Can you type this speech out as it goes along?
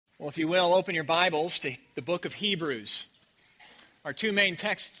Well, if you will, open your Bibles to the book of Hebrews. Our two main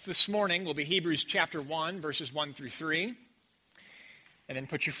texts this morning will be Hebrews chapter 1, verses 1 through 3. And then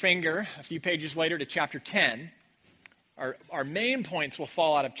put your finger a few pages later to chapter 10. Our main points will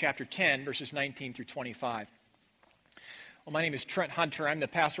fall out of chapter 10, verses 19 through 25. Well, my name is Trent Hunter. I'm the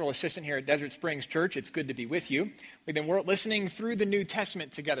pastoral assistant here at Desert Springs Church. It's good to be with you. We've been listening through the New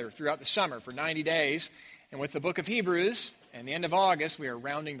Testament together throughout the summer for 90 days. And with the book of Hebrews, and the end of August, we are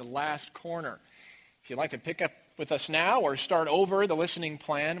rounding the last corner. If you'd like to pick up with us now or start over the listening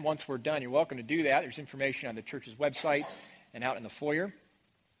plan once we're done, you're welcome to do that. There's information on the church's website and out in the foyer.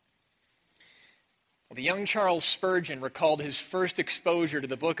 Well, the young Charles Spurgeon recalled his first exposure to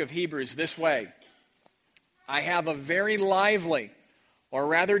the book of Hebrews this way: I have a very lively, or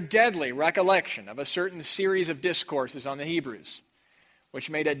rather deadly, recollection of a certain series of discourses on the Hebrews, which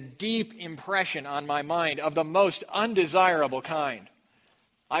made a deep impression on my mind of the most undesirable kind.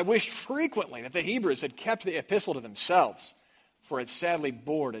 I wished frequently that the Hebrews had kept the epistle to themselves, for it sadly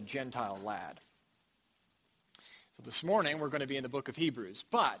bored a Gentile lad. So this morning we're going to be in the book of Hebrews,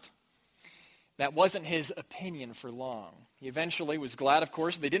 but that wasn't his opinion for long. He eventually was glad, of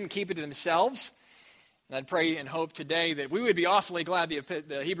course, they didn't keep it to themselves. And I'd pray and hope today that we would be awfully glad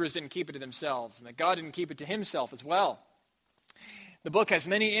the Hebrews didn't keep it to themselves, and that God didn't keep it to himself as well. The book has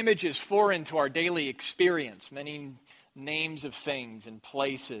many images foreign to our daily experience, many names of things and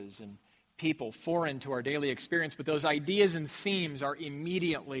places and people foreign to our daily experience, but those ideas and themes are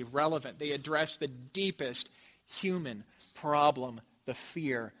immediately relevant. They address the deepest human problem, the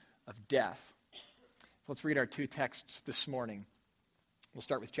fear of death. So let's read our two texts this morning. We'll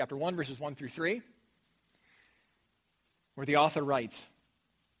start with chapter 1, verses 1 through 3, where the author writes,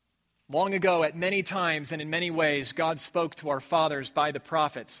 Long ago, at many times and in many ways, God spoke to our fathers by the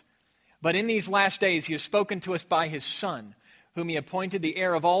prophets. But in these last days, he has spoken to us by his Son, whom he appointed the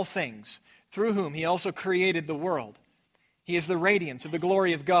heir of all things, through whom he also created the world. He is the radiance of the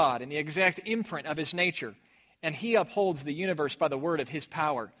glory of God and the exact imprint of his nature, and he upholds the universe by the word of his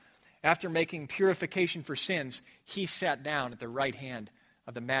power. After making purification for sins, he sat down at the right hand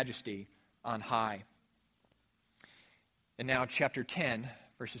of the Majesty on high. And now chapter 10,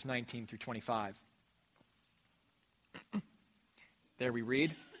 verses 19 through 25. There we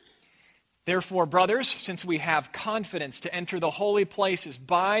read, Therefore, brothers, since we have confidence to enter the holy places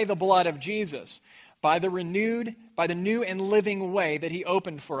by the blood of Jesus, by the new and living way that he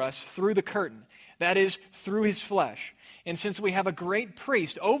opened for us through the curtain, that is, through his flesh, and since we have a great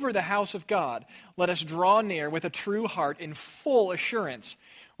priest over the house of God, let us draw near with a true heart in full assurance,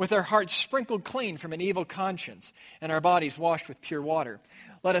 with our hearts sprinkled clean from an evil conscience, and our bodies washed with pure water.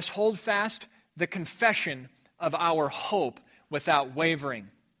 Let us hold fast the confession of our hope without wavering,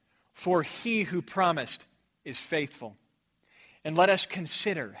 for he who promised is faithful. And let us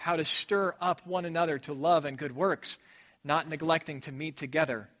consider how to stir up one another to love and good works, not neglecting to meet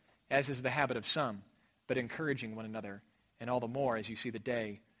together, as is the habit of some, but encouraging one another, and all the more as you see the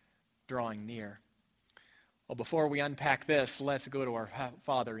day drawing near. Well, before we unpack this, let's go to our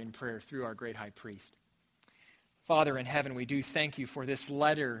Father in prayer through our great high priest. Father in heaven, we do thank you for this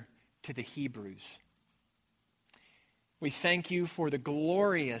letter to the Hebrews. We thank you for the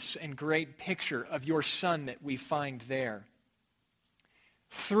glorious and great picture of your Son that we find there,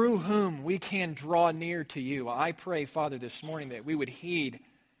 through whom we can draw near to you. I pray, Father, this morning that we would heed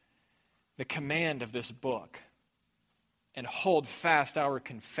the command of this book and hold fast our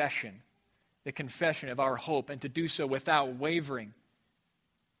confession, the confession of our hope, and to do so without wavering,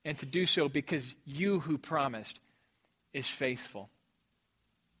 and to do so because you who promised is faithful.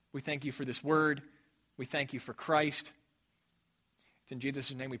 We thank you for this word. We thank you for Christ. It's in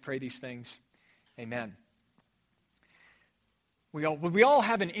Jesus' name we pray these things. Amen. We all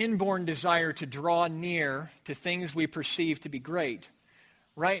have an inborn desire to draw near to things we perceive to be great.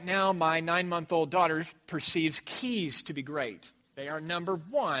 Right now, my 9-month-old daughter perceives keys to be great. They are number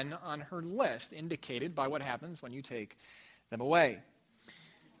 1 on her list, indicated by what happens when you take them away.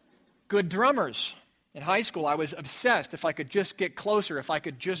 Good drummers. In high school, I was obsessed. If I could just get closer, if I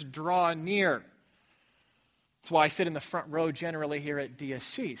could just draw near. That's why I sit in the front row generally here at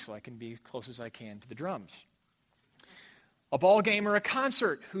DSC, so I can be as close as I can to the drums. A ball game or a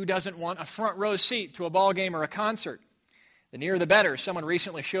concert. Who doesn't want a front row seat to a ball game or a concert? The nearer the better. Someone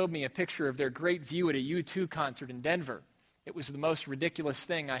recently showed me a picture of their great view at a U2 concert in Denver. It was the most ridiculous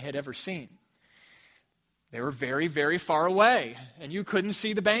thing I had ever seen. They were very, very far away, and you couldn't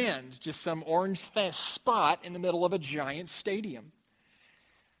see the band, just some orange spot in the middle of a giant stadium.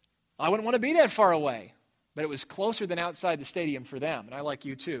 I wouldn't want to be that far away, but it was closer than outside the stadium for them, and I like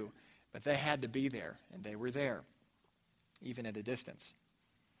U2, but they had to be there, and they were there, even at a distance.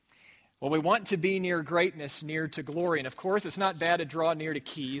 Well, we want to be near greatness, near to glory. And of course, it's not bad to draw near to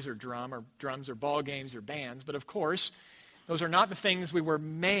keys or drums or ball games or bands. But of course, those are not the things we were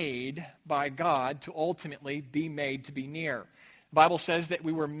made by God to ultimately be made to be near. The Bible says that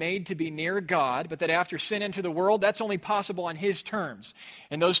we were made to be near God, but that after sin entered the world, that's only possible on His terms.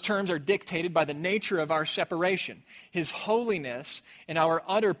 And those terms are dictated by the nature of our separation, His holiness and our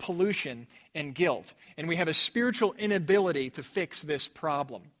utter pollution and guilt. And we have a spiritual inability to fix this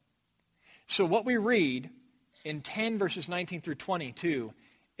problem. So what we read in 10 verses 19 through 22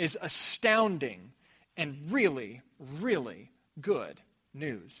 is astounding and really, really good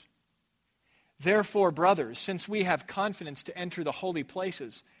news. Therefore, brothers, since we have confidence to enter the holy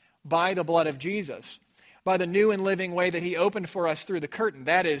places by the blood of Jesus, by the new and living way that He opened for us through the curtain,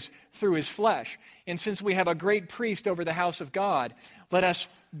 that is, through His flesh, and since we have a great priest over the house of God, let us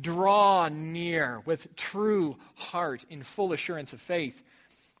draw near with true heart in full assurance of faith,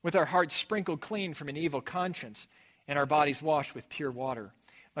 with our hearts sprinkled clean from an evil conscience and our bodies washed with pure water.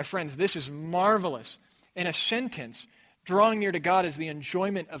 My friends, this is marvelous. In a sentence, drawing near to God is the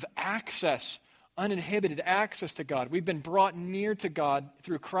enjoyment of access, uninhibited access to God. We've been brought near to God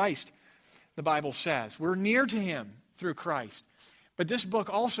through Christ, the Bible says. We're near to Him through Christ. But this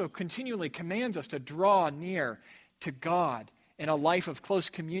book also continually commands us to draw near to God in a life of close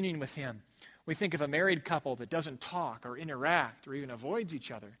communion with Him. We think of a married couple that doesn't talk or interact or even avoids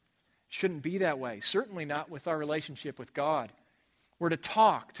each other. It shouldn't be that way. Certainly not with our relationship with God. We're to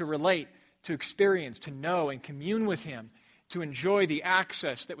talk, to relate, to experience, to know and commune with Him, to enjoy the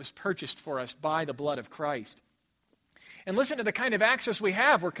access that was purchased for us by the blood of Christ. And listen to the kind of access we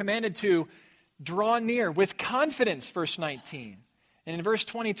have. We're commanded to draw near with confidence, verse 19. And in verse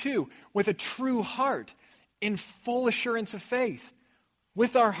 22, with a true heart, in full assurance of faith,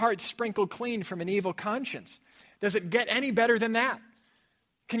 with our hearts sprinkled clean from an evil conscience. Does it get any better than that?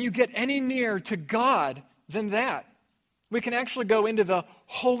 Can you get any nearer to God than that? We can actually go into the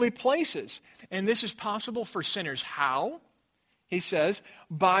holy places. And this is possible for sinners. How? He says,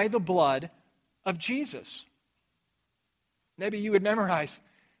 by the blood of Jesus. Maybe you would memorize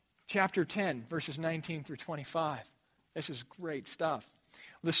chapter 10, verses 19 through 25. This is great stuff.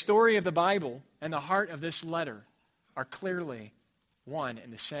 The story of the Bible and the heart of this letter are clearly one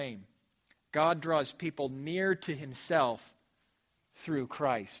and the same. God draws people near to Himself through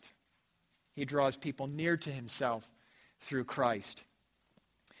Christ. He draws people near to Himself through Christ.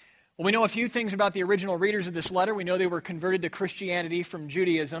 Well, we know a few things about the original readers of this letter. We know they were converted to Christianity from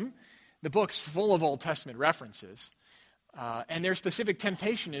Judaism. The book's full of Old Testament references. And their specific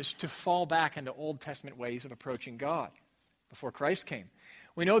temptation is to fall back into Old Testament ways of approaching God before Christ came.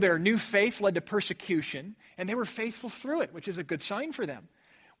 We know their new faith led to persecution, and they were faithful through it, which is a good sign for them.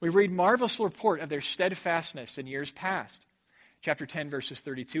 We read marvelous report of their steadfastness in years past. Chapter 10, verses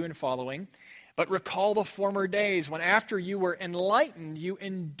 32 and following. But recall the former days when after you were enlightened, you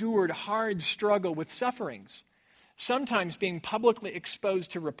endured hard struggle with sufferings, sometimes being publicly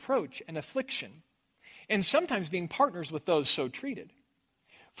exposed to reproach and affliction, and sometimes being partners with those so treated.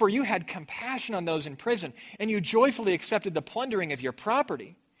 For you had compassion on those in prison, and you joyfully accepted the plundering of your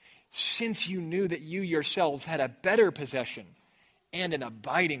property, since you knew that you yourselves had a better possession and an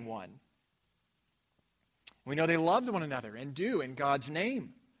abiding one. We know they loved one another and do in God's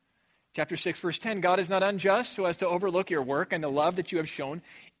name. Chapter 6, verse 10, God is not unjust so as to overlook your work and the love that you have shown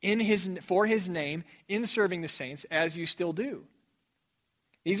for His name in serving the saints as you still do.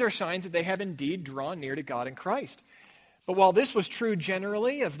 These are signs that they have indeed drawn near to God in Christ. But while this was true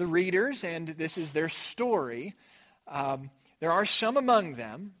generally of the readers, and this is their story, there are some among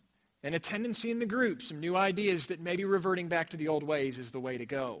them, and a tendency in the group, some new ideas that maybe reverting back to the old ways is the way to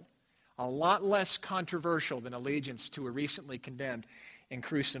go. A lot less controversial than allegiance to a recently condemned and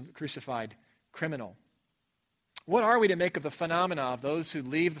crucified criminal. What are we to make of the phenomena of those who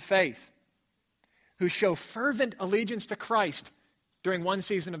leave the faith, who show fervent allegiance to Christ during one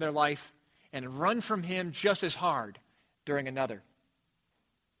season of their life and run from Him just as hard during another?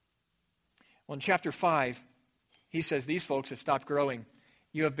 Well, in chapter 5, he says these folks have stopped growing.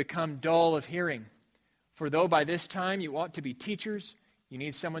 You have become dull of hearing. For though by this time you ought to be teachers, you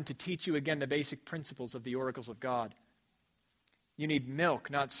need someone to teach you again the basic principles of the oracles of God. You need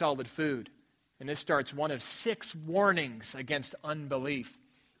milk, not solid food. And this starts one of 6 warnings against unbelief.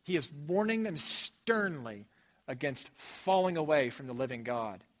 He is warning them sternly against falling away from the living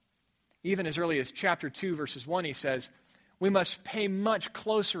God. Even as early as chapter 2, verses 1, he says, we must pay much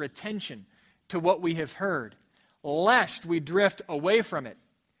closer attention to what we have heard, lest we drift away from it.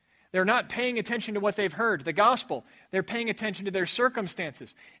 They're not paying attention to what they've heard, the gospel. They're paying attention to their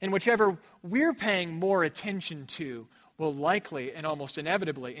circumstances. And whichever we're paying more attention to will likely and almost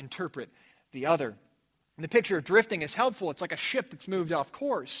inevitably interpret the other. And the picture of drifting is helpful. It's like a ship that's moved off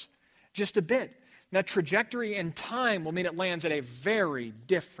course just a bit. And that trajectory in time will mean it lands at a very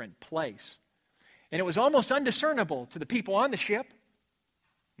different place. And it was almost undiscernible to the people on the ship,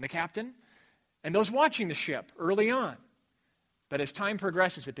 and the captain, and those watching the ship early on. But as time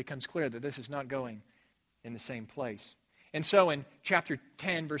progresses, it becomes clear that this is not going in the same place. And so in chapter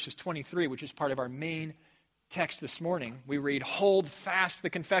 10, verses 23, which is part of our main text this morning, we read, "Hold fast the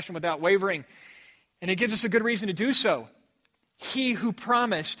confession without wavering." And it gives us a good reason to do so. He who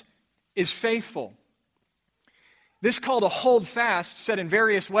promised is faithful. This call to hold fast, said in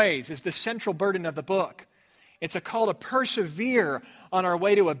various ways, is the central burden of the book. It's a call to persevere on our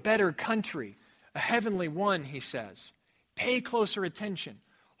way to a better country, a heavenly one, he says. Pay closer attention.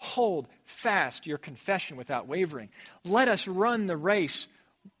 Hold fast your confession without wavering. Let us run the race,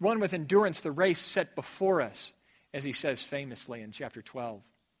 run with endurance the race set before us, as he says famously in chapter 12.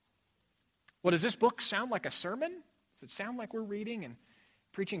 Well, does this book sound like a sermon? Does it sound like we're reading and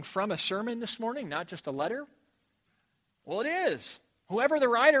preaching from a sermon this morning, not just a letter? Well, it is. Whoever the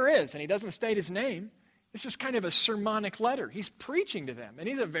writer is, and he doesn't state his name, this is kind of a sermonic letter. He's preaching to them, and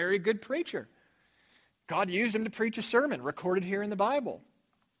he's a very good preacher. God used him to preach a sermon recorded here in the Bible.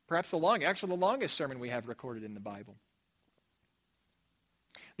 Perhaps the longest sermon we have recorded in the Bible.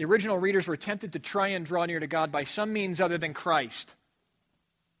 The original readers were tempted to try and draw near to God by some means other than Christ.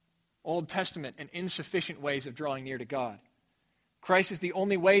 Old Testament and insufficient ways of drawing near to God. Christ is the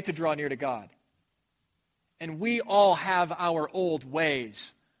only way to draw near to God. And we all have our old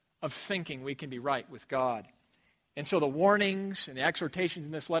ways of thinking we can be right with God. And so the warnings and the exhortations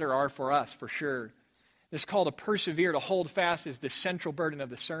in this letter are for us, for sure. This call to persevere, to hold fast, is the central burden of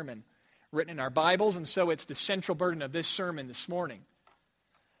the sermon written in our Bibles, and so it's the central burden of this sermon this morning.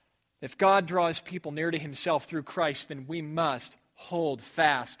 If God draws people near to himself through Christ, then we must hold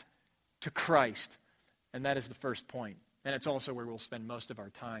fast to Christ. And that is the first point. And it's also where we'll spend most of our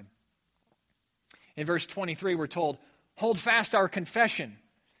time. In verse 23, we're told, hold fast our confession.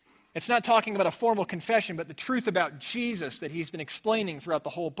 It's not talking about a formal confession, but the truth about Jesus that he's been explaining throughout the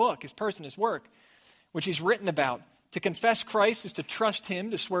whole book, his person, his work, which he's written about. To confess Christ is to trust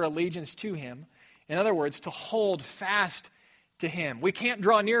him, to swear allegiance to him. In other words, to hold fast to him. We can't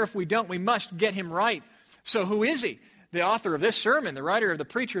draw near if we don't. We must get him right. So who is he? The author of this sermon, the writer, the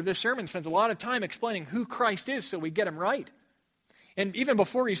preacher of this sermon spends a lot of time explaining who Christ is so we get him right. And even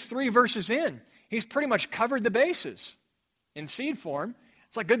before he's 3 verses in, he's pretty much covered the bases in seed form.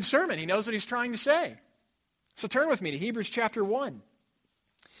 It's like a good sermon. He knows what he's trying to say. So turn with me to Hebrews chapter 1.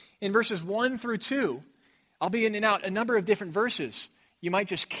 In verses 1 through 2, I'll be in and out a number of different verses. You might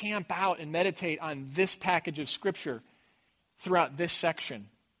just camp out and meditate on this package of Scripture throughout this section.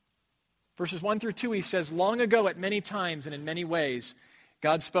 Verses 1 through 2, he says, long ago at many times and in many ways,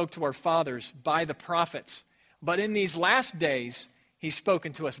 God spoke to our fathers by the prophets. But in these last days, he's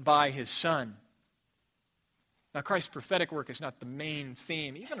spoken to us by his Son. Now, Christ's prophetic work is not the main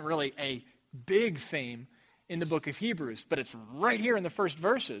theme, even really a big theme in the book of Hebrews, but it's right here in the first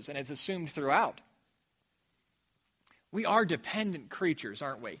verses, and it's assumed throughout. We are dependent creatures,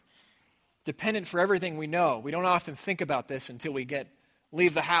 aren't we? Dependent for everything we know. We don't often think about this until we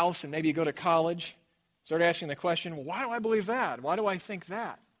leave the house and maybe you go to college, start asking the question, well, why do I believe that? Why do I think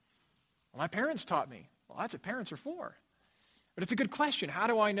that? Well, my parents taught me. Well, that's what parents are for. But it's a good question. How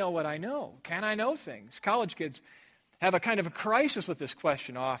do I know what I know? Can I know things? College kids have a kind of a crisis with this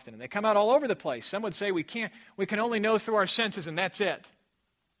question often, and they come out all over the place. Some would say we can only know through our senses, and that's it.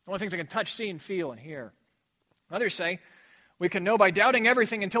 The only things I can touch, see, and feel and hear. Others say we can know by doubting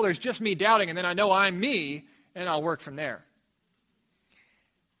everything until there's just me doubting, and then I know I'm me, and I'll work from there.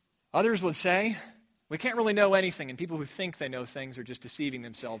 Others would say we can't really know anything, and people who think they know things are just deceiving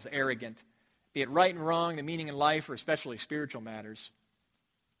themselves, arrogant, be it right and wrong, the meaning in life, or especially spiritual matters.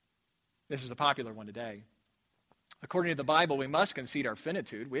 This is a popular one today. According to the Bible, we must concede our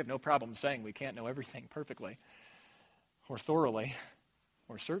finitude. We have no problem saying we can't know everything perfectly or thoroughly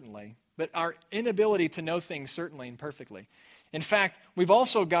or certainly, but our inability to know things certainly and perfectly. In fact, we've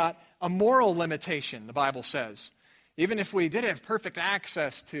also got a moral limitation, the Bible says. Even if we did have perfect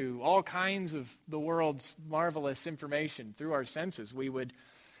access to all kinds of the world's marvelous information through our senses, we would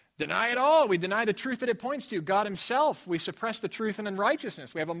deny it all. We deny the truth that it points to, God himself. We suppress the truth in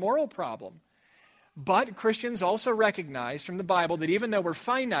unrighteousness. We have a moral problem. But Christians also recognize from the Bible that even though we're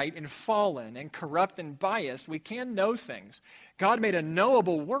finite and fallen and corrupt and biased, we can know things. God made a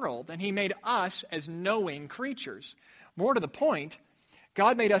knowable world, and he made us as knowing creatures. More to the point,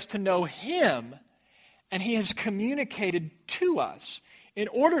 God made us to know him, and he has communicated to us in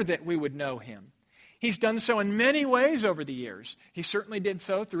order that we would know him. He's done so in many ways over the years. He certainly did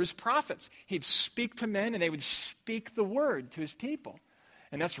so through his prophets. He'd speak to men and they would speak the word to his people.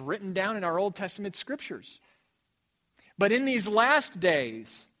 And that's written down in our Old Testament scriptures. But in these last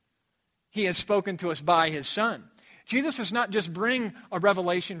days, he has spoken to us by his Son. Jesus does not just bring a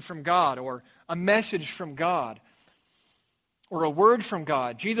revelation from God or a message from God or a word from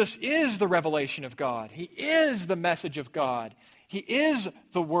God. Jesus is the revelation of God. He is the message of God. He is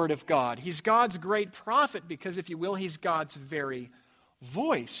the Word of God. He's God's great prophet because, if you will, he's God's very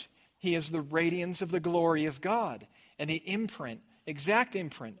voice. He is the radiance of the glory of God and the imprint, exact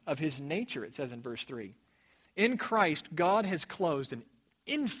imprint of his nature, it says in verse 3. In Christ, God has closed an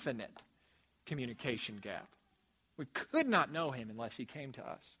infinite communication gap. We could not know him unless he came to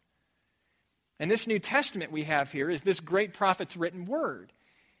us. And this New Testament we have here is this great prophet's written word.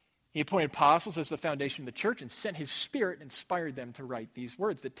 He appointed apostles as the foundation of the church and sent his Spirit and inspired them to write these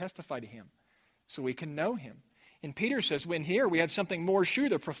words that testify to him so we can know him. And Peter says, when here we have something more sure,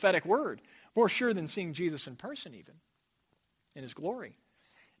 the prophetic word, more sure than seeing Jesus in person even, in his glory.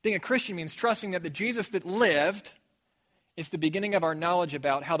 Being a Christian means trusting that the Jesus that lived is the beginning of our knowledge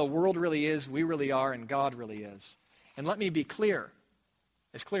about how the world really is, we really are, and God really is. And let me be clear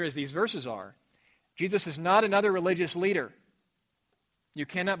as these verses are. Jesus is not another religious leader. You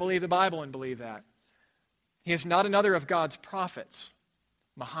cannot believe the Bible and believe that. He is not another of God's prophets.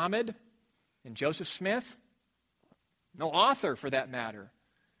 Muhammad and Joseph Smith, no author for that matter,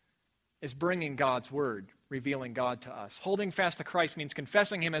 is bringing God's word, revealing God to us. Holding fast to Christ means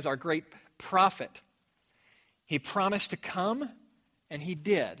confessing him as our great prophet. He promised to come, and he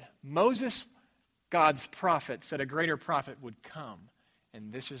did. Moses, God's prophet, said a greater prophet would come,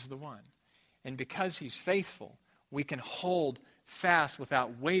 and this is the one. And because he's faithful, we can hold fast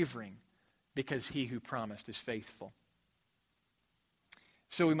without wavering because he who promised is faithful.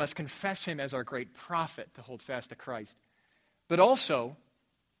 So we must confess him as our great prophet to hold fast to Christ. But also,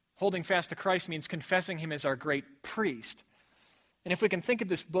 holding fast to Christ means confessing him as our great priest. And if we can think of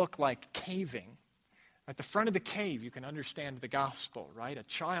this book like caving, at the front of the cave you can understand the gospel, right? A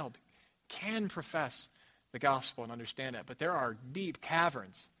child can profess the gospel and understand it, but there are deep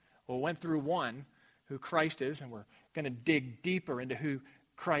caverns. We went through one, who Christ is, and we're going to dig deeper into who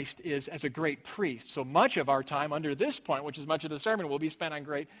Christ is as a great priest. So much of our time under this point, which is much of the sermon, will be spent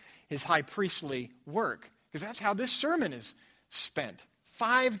on his high priestly work, because that's how this sermon is spent.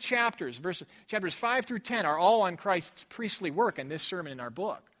 5 chapters, chapters 5 through 10 are all on Christ's priestly work in this sermon in our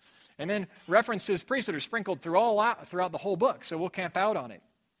book. And then references to his priests that are sprinkled throughout the whole book, so we'll camp out on it.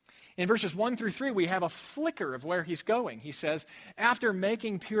 In verses 1 through 3, we have a flicker of where he's going. He says, after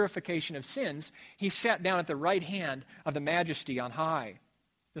making purification of sins, he sat down at the right hand of the majesty on high.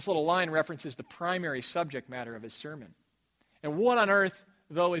 This little line references the primary subject matter of his sermon. And what on earth,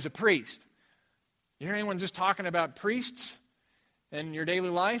 though, is a priest? You hear anyone just talking about priests in your daily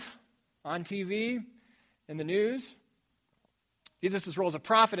life, on TV, in the news? Jesus' role as a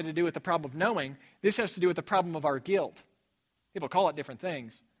prophet had to do with the problem of knowing. This has to do with the problem of our guilt. People call it different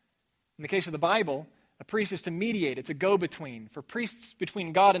things. In the case of the Bible, a priest is to mediate. It's a go-between. For priests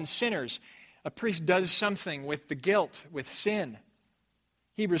between God and sinners, a priest does something with the guilt, with sin.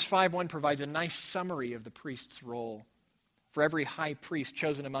 Hebrews 5:1 provides a nice summary of the priest's role. For every high priest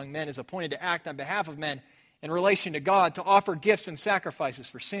chosen among men is appointed to act on behalf of men in relation to God, to offer gifts and sacrifices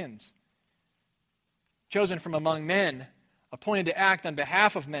for sins. Chosen from among men, appointed to act on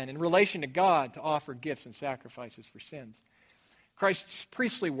behalf of men in relation to God, to offer gifts and sacrifices for sins. Christ's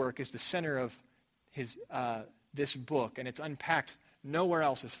priestly work is the center of this book, and it's unpacked nowhere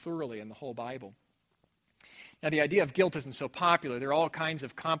else as thoroughly in the whole Bible. Now, the idea of guilt isn't so popular. There are all kinds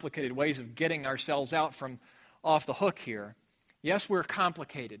of complicated ways of getting ourselves out from off the hook here. Yes, we're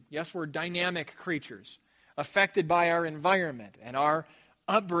complicated. Yes, we're dynamic creatures, affected by our environment and our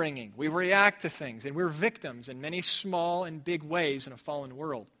upbringing. We react to things, and we're victims in many small and big ways in a fallen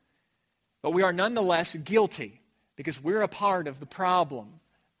world. But we are nonetheless guilty, because we're a part of the problem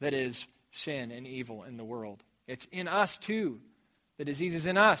that is sin and evil in the world. It's in us too. The disease is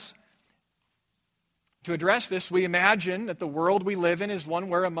in us. To address this, we imagine that the world we live in is one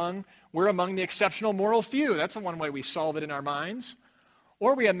where we're among the exceptional moral few. That's the one way we solve it in our minds.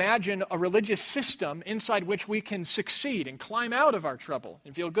 Or we imagine a religious system inside which we can succeed and climb out of our trouble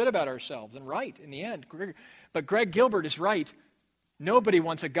and feel good about ourselves and right in the end. But Greg Gilbert is right. Nobody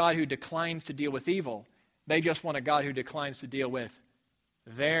wants a God who declines to deal with evil. They just want a God who declines to deal with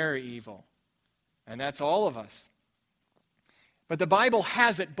their evil. And that's all of us. But the Bible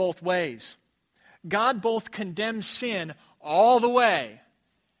has it both ways. God both condemns sin all the way,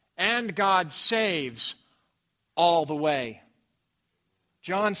 and God saves all the way.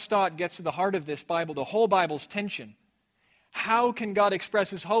 John Stott gets to the heart of this Bible, the whole Bible's tension. How can God express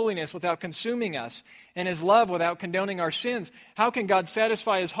his holiness without consuming us, and his love without condoning our sins? How can God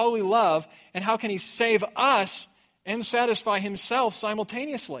satisfy his holy love, and how can he save us and satisfy himself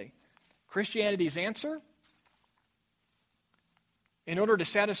simultaneously? Christianity's answer? In order to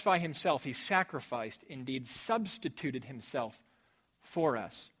satisfy himself, he sacrificed, indeed substituted himself for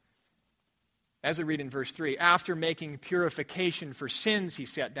us. As we read in verse 3, after making purification for sins, he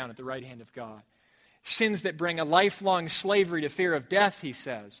sat down at the right hand of God. Sins that bring a lifelong slavery to fear of death, he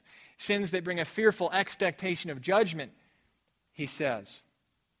says. Sins that bring a fearful expectation of judgment, he says.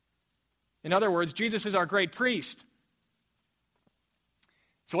 In other words, Jesus is our great priest.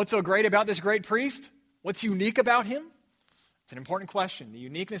 So what's so great about this great priest? What's unique about him? It's an important question, the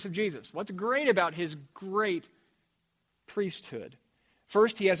uniqueness of Jesus. What's great about his great priesthood?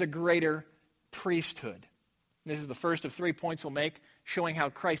 First, he has a greater priesthood. And this is the first of 3 points we'll make, showing how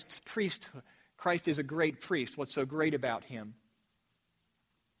Christ is a great priest. What's so great about him?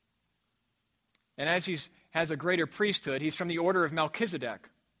 And as he has a greater priesthood, he's from the order of Melchizedek,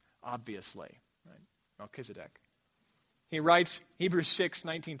 obviously. Right? Melchizedek. He writes, Hebrews 6,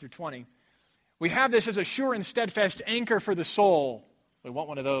 19 through 20, we have this as a sure and steadfast anchor for the soul. We want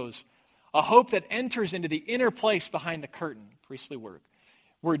one of those. A hope that enters into the inner place behind the curtain, priestly work,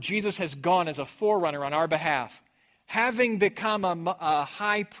 where Jesus has gone as a forerunner on our behalf, having become a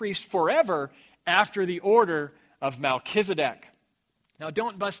high priest forever after the order of Melchizedek. Now,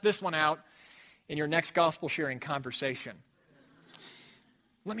 don't bust this one out in your next gospel-sharing conversation.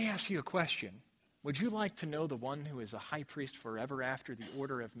 Let me ask you a question. Would you like to know the one who is a high priest forever after the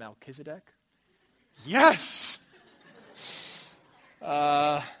order of Melchizedek? Yes!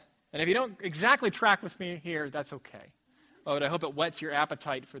 And if you don't exactly track with me here, that's okay. But I hope it whets your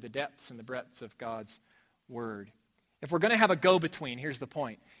appetite for the depths and the breadths of God's word. If we're going to have a go-between, here's the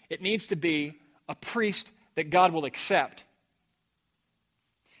point. It needs to be a priest that God will accept.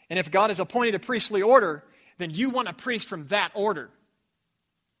 And if God has appointed a priestly order, then you want a priest from that order.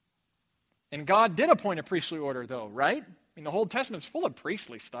 And God did appoint a priestly order, though, right? I mean, the Old Testament's full of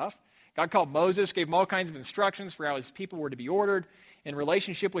priestly stuff. God called Moses, gave him all kinds of instructions for how his people were to be ordered in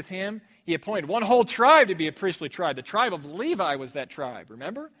relationship with him. He appointed one whole tribe to be a priestly tribe. The tribe of Levi was that tribe,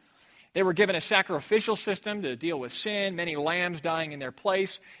 remember? They were given a sacrificial system to deal with sin, many lambs dying in their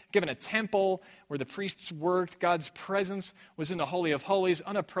place, given a temple where the priests worked. God's presence was in the Holy of Holies,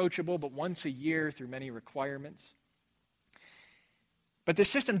 unapproachable, but once a year through many requirements. But this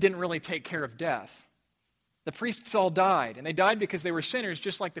system didn't really take care of death. The priests all died, and they died because they were sinners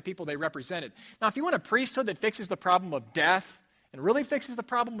just like the people they represented. Now, if you want a priesthood that fixes the problem of death and really fixes the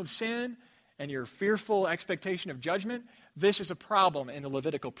problem of sin and your fearful expectation of judgment, this is a problem in the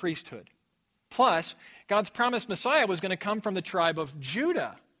Levitical priesthood. Plus, God's promised Messiah was going to come from the tribe of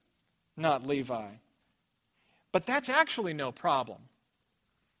Judah, not Levi. But that's actually no problem.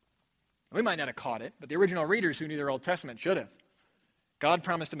 We might not have caught it, but the original readers who knew their Old Testament should have. God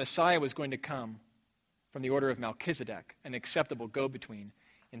promised a Messiah was going to come from the order of Melchizedek, an acceptable go-between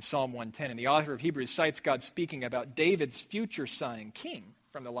in Psalm 110. And the author of Hebrews cites God speaking about David's future son and king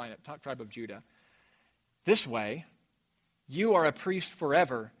from the line of tribe of Judah. This way, you are a priest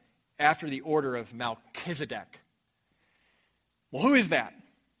forever after the order of Melchizedek. Well, who is that?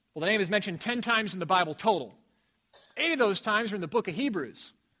 Well, the name is mentioned 10 times in the Bible total. 8 of those times are in the book of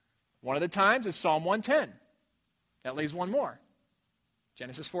Hebrews. One of the times is Psalm 110. That leaves one more.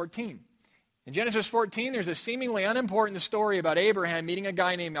 Genesis 14. In Genesis 14, there's a seemingly unimportant story about Abraham meeting a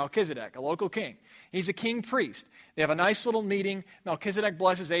guy named Melchizedek, a local king. He's a king priest. They have a nice little meeting. Melchizedek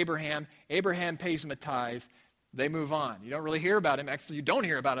blesses Abraham. Abraham pays him a tithe. They move on. You don't really hear about him. Actually, you don't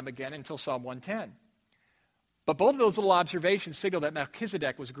hear about him again until Psalm 110. But both of those little observations signal that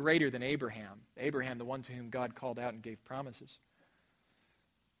Melchizedek was greater than Abraham. Abraham, the one to whom God called out and gave promises.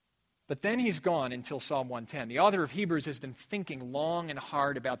 But then he's gone until Psalm 110. The author of Hebrews has been thinking long and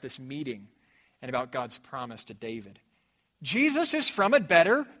hard about this meeting and about God's promise to David. Jesus is from a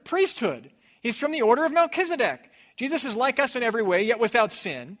better priesthood. He's from the order of Melchizedek. Jesus is like us in every way, yet without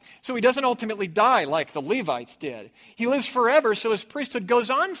sin, so he doesn't ultimately die like the Levites did. He lives forever, so his priesthood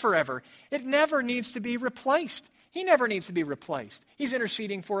goes on forever. It never needs to be replaced. He never needs to be replaced. He's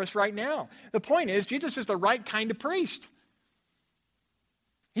interceding for us right now. The point is, Jesus is the right kind of priest.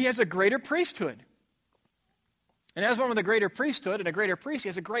 He has a greater priesthood. And as one with a greater priesthood and a greater priest, he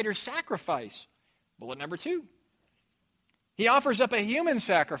has a greater sacrifice. Bullet number 2. He offers up a human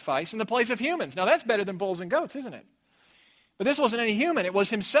sacrifice in the place of humans. Now that's better than bulls and goats, isn't it? But this wasn't any human. It was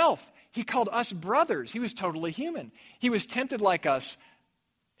himself. He called us brothers. He was totally human. He was tempted like us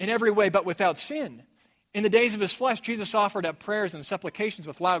in every way but without sin. In the days of his flesh, Jesus offered up prayers and supplications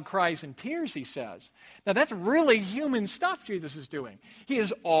with loud cries and tears, he says. Now, that's really human stuff Jesus is doing. He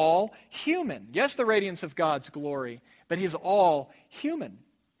is all human. Yes, the radiance of God's glory, but he is all human.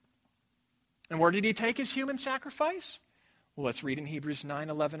 And where did he take his human sacrifice? Well, let's read in Hebrews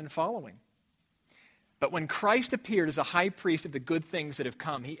 9:11 and following. But when Christ appeared as a high priest of the good things that have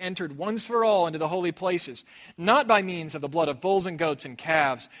come, he entered once for all into the holy places, not by means of the blood of bulls and goats and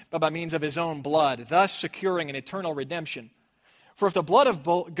calves, but by means of his own blood, thus securing an eternal redemption. For if the blood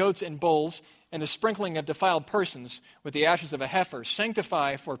of goats and bulls and the sprinkling of defiled persons with the ashes of a heifer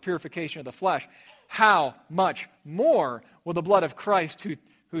sanctify for purification of the flesh, how much more will the blood of Christ,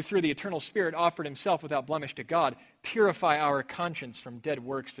 who through the eternal Spirit offered himself without blemish to God, purify our conscience from dead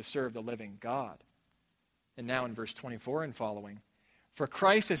works to serve the living God? And now in verse 24 and following, for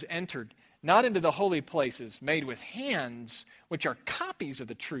Christ has entered not into the holy places made with hands, which are copies of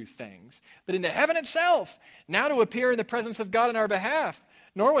the true things, but into heaven itself, now to appear in the presence of God in our behalf.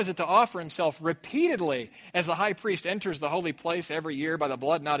 Nor was it to offer himself repeatedly as the high priest enters the holy place every year by the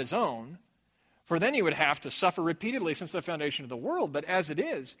blood not his own, for then he would have to suffer repeatedly since the foundation of the world. But as it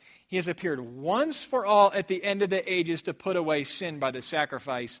is, he has appeared once for all at the end of the ages to put away sin by the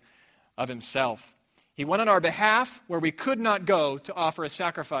sacrifice of himself. He went on our behalf where we could not go to offer a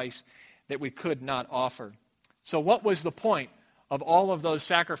sacrifice that we could not offer. So what was the point of all of those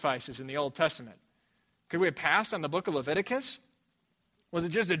sacrifices in the Old Testament? Could we have passed on the book of Leviticus? Was it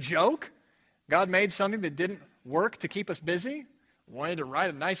just a joke? God made something that didn't work to keep us busy? Wanted to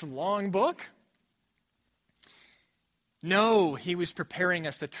write a nice long book? No, he was preparing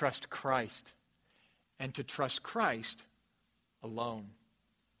us to trust Christ and to trust Christ alone.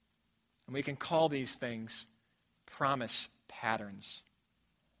 And we can call these things promise patterns.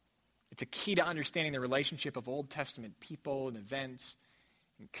 It's a key to understanding the relationship of Old Testament people and events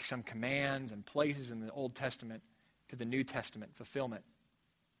and some commands and places in the Old Testament to the New Testament fulfillment.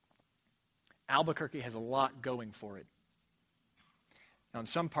 Albuquerque has a lot going for it. Now, in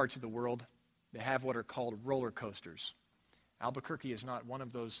some parts of the world, they have what are called roller coasters. Albuquerque is not one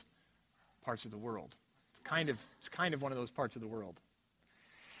of those parts of the world. It's kind of one of those parts of the world.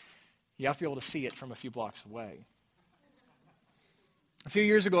 You have to be able to see it from a few blocks away. A few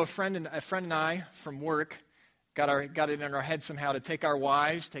years ago, a friend and I from work got it in our head somehow to take our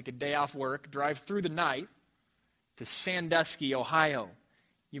wives, take a day off work, drive through the night to Sandusky, Ohio.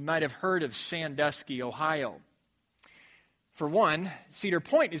 You might have heard of Sandusky, Ohio. For one, Cedar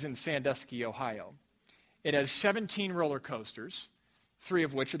Point is in Sandusky, Ohio. It has 17 roller coasters, 3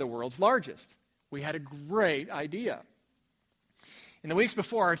 of which are the world's largest. We had a great idea. In the weeks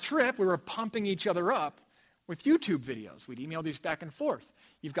before our trip, we were pumping each other up with YouTube videos. We'd email these back and forth.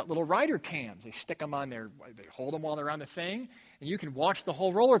 You've got little rider cams. They stick them on there. They hold them while they're on the thing, and you can watch the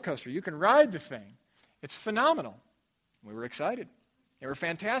whole roller coaster. You can ride the thing. It's phenomenal. We were excited. They were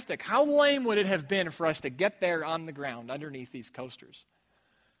fantastic. How lame would it have been for us to get there on the ground underneath these coasters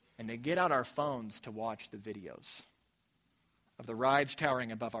and to get out our phones to watch the videos of the rides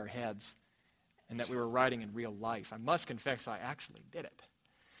towering above our heads and that we were riding in real life? I must confess I actually did it.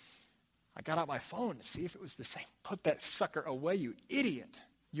 I got out my phone to see if it was the same. Put that sucker away, you idiot.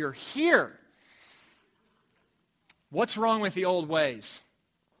 You're here. What's wrong with the old ways?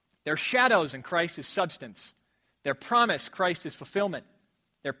 They're shadows and Christ is substance. Their promise, Christ is fulfillment.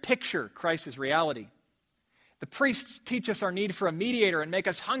 Their picture, Christ is reality. The priests teach us our need for a mediator and make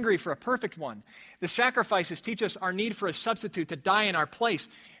us hungry for a perfect one. The sacrifices teach us our need for a substitute to die in our place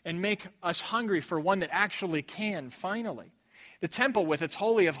and make us hungry for one that actually can, finally. The temple with its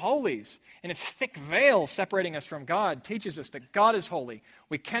holy of holies and its thick veil separating us from God teaches us that God is holy.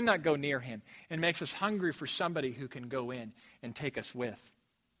 We cannot go near him, and makes us hungry for somebody who can go in and take us with.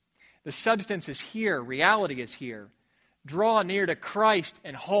 The substance is here. Reality is here. Draw near to Christ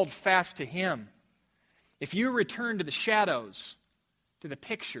and hold fast to him. If you return to the shadows, to the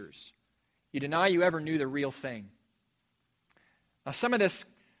pictures, you deny you ever knew the real thing. Now, some of this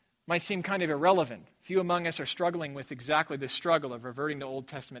might seem kind of irrelevant. Few among us are struggling with exactly this struggle of reverting to Old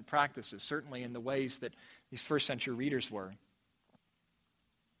Testament practices, certainly in the ways that these first century readers were.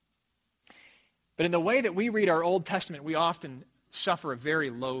 But in the way that we read our Old Testament, we often suffer a very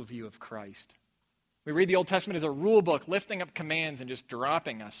low view of Christ. We read the Old Testament as a rule book, lifting up commands and just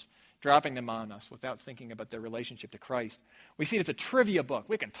dropping them on us without thinking about their relationship to Christ. We see it as a trivia book.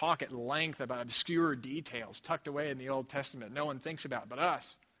 We can talk at length about obscure details tucked away in the Old Testament no one thinks about but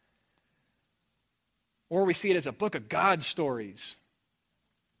us. Or we see it as a book of God stories.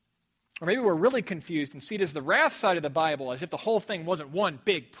 Or maybe we're really confused and see it as the wrath side of the Bible, as if the whole thing wasn't one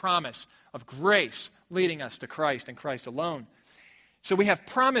big promise of grace leading us to Christ and Christ alone. So we have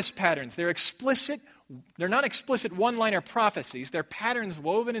promise patterns. They're explicit They're not explicit one-liner prophecies. They're patterns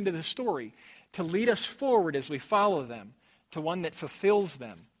woven into the story to lead us forward as we follow them to one that fulfills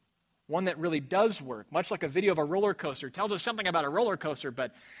them, one that really does work. Much like a video of a roller coaster. It tells us something about a roller coaster,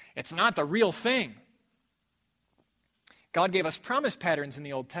 but it's not the real thing. God gave us promise patterns in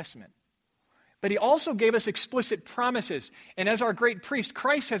the Old Testament. But he also gave us explicit promises. And as our great priest,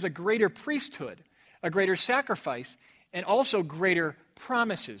 Christ has a greater priesthood, a greater sacrifice, and also greater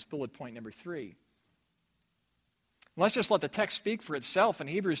promises. Bullet point number 3. Let's just let the text speak for itself. In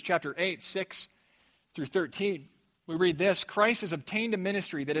Hebrews chapter 8, 6 through 13, we read this: Christ has obtained a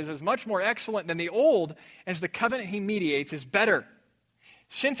ministry that is as much more excellent than the old as the covenant he mediates is better,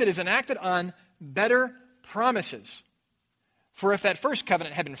 since it is enacted on better promises. For if that first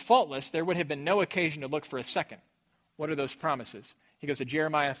covenant had been faultless, there would have been no occasion to look for a second. What are those promises? He goes to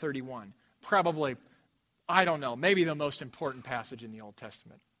Jeremiah 31. Probably, I don't know, maybe the most important passage in the Old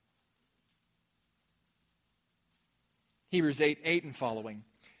Testament. Hebrews 8, 8 and following,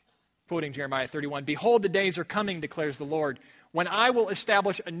 quoting Jeremiah 31, "Behold, the days are coming, declares the Lord, when I will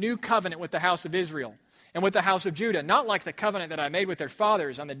establish a new covenant with the house of Israel and with the house of Judah, not like the covenant that I made with their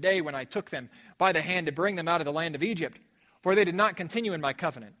fathers on the day when I took them by the hand to bring them out of the land of Egypt. For they did not continue in my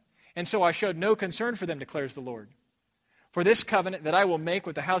covenant, and so I showed no concern for them, declares the Lord. For this covenant that I will make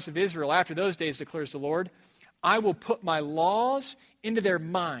with the house of Israel after those days, declares the Lord, I will put my laws into their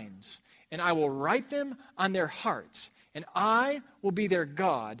minds, and I will write them on their hearts, and I will be their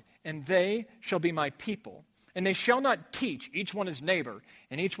God, and they shall be my people. And they shall not teach each one his neighbor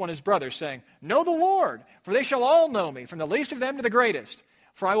and each one his brother, saying, Know the Lord, for they shall all know me, from the least of them to the greatest.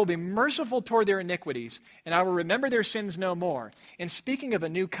 For I will be merciful toward their iniquities, and I will remember their sins no more." And speaking of a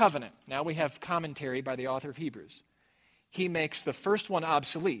new covenant, now we have commentary by the author of Hebrews. He makes the first one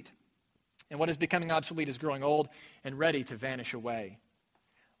obsolete. And what is becoming obsolete is growing old and ready to vanish away.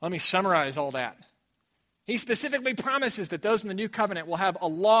 Let me summarize all that. He specifically promises that those in the new covenant will have a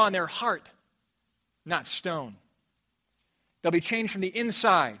law in their heart, not stone. They'll be changed from the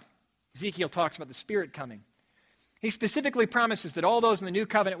inside. Ezekiel talks about the Spirit coming. He specifically promises that all those in the new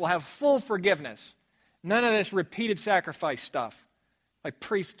covenant will have full forgiveness. None of this repeated sacrifice stuff, like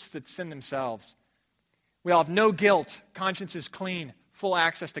priests that sin themselves. We'll have no guilt. Conscience is clean. Full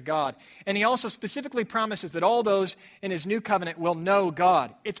access to God. And he also specifically promises that all those in his new covenant will know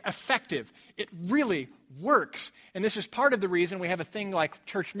God. It's effective. It really works. And this is part of the reason we have a thing like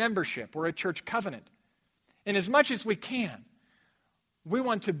church membership or a church covenant. And as much as we can, we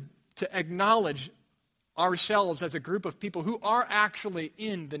want to acknowledge ourselves as a group of people who are actually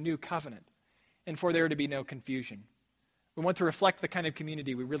in the new covenant, and for there to be no confusion. We want to reflect the kind of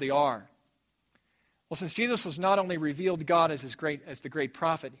community we really are. Well, since Jesus was not only revealed God as the great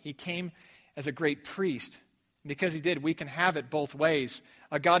prophet, he came as a great priest. And because he did, we can have it both ways.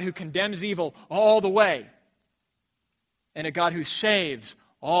 A God who condemns evil all the way, and a God who saves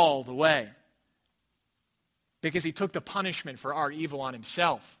all the way. Because he took the punishment for our evil on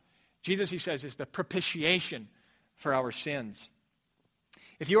himself. Jesus, he says, is the propitiation for our sins.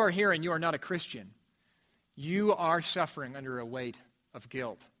 If you are here and you are not a Christian, you are suffering under a weight of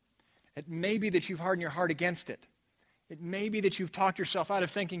guilt. It may be that you've hardened your heart against it. It may be that you've talked yourself out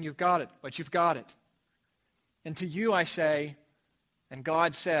of thinking you've got it, but you've got it. And to you I say, and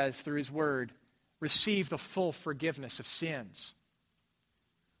God says through his word, receive the full forgiveness of sins.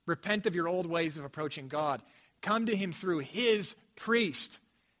 Repent of your old ways of approaching God. Come to him through his priest,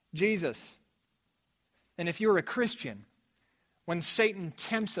 Jesus. And if you're a Christian, when Satan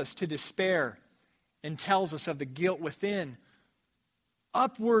tempts us to despair and tells us of the guilt within,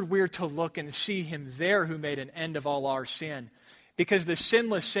 upward we're to look and see him there who made an end of all our sin. Because the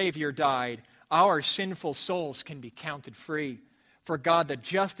sinless Savior died, our sinful souls can be counted free. For God the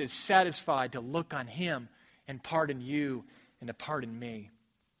just is satisfied to look on him and pardon you and to pardon me.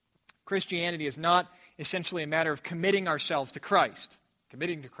 Christianity is not essentially a matter of committing ourselves to Christ.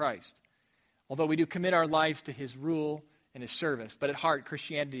 Committing to Christ. Although we do commit our lives to his rule and his service. But at heart,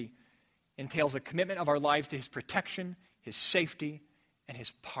 Christianity entails a commitment of our lives to his protection, his safety, and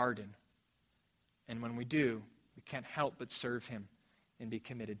his pardon. And when we do, we can't help but serve him and be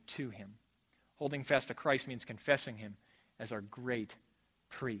committed to him. Holding fast to Christ means confessing him as our great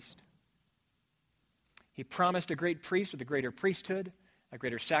priest. He promised a great priest with a greater priesthood, a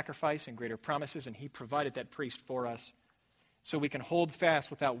greater sacrifice, and greater promises, and he provided that priest for us. So we can hold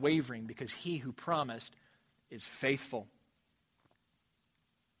fast without wavering because he who promised is faithful.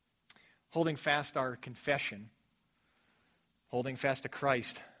 Holding fast our confession, holding fast to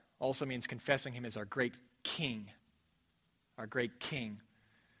Christ, also means confessing him as our great King. Our great King.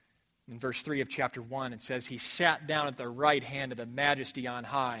 In verse 3 of chapter 1, it says, he sat down at the right hand of the majesty on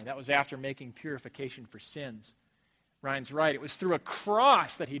high. That was after making purification for sins. Ryan's right. It was through a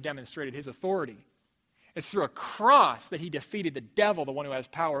cross that he demonstrated his authority. It's through a cross that he defeated the devil, the one who has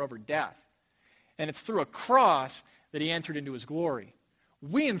power over death. And it's through a cross that he entered into his glory.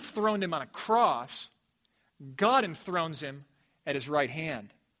 We enthroned him on a cross. God enthrones him at his right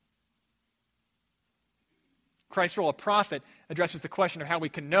hand. Christ's role of prophet addresses the question of how we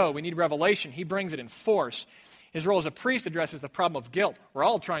can know. We need revelation. He brings it in force. His role as a priest addresses the problem of guilt. We're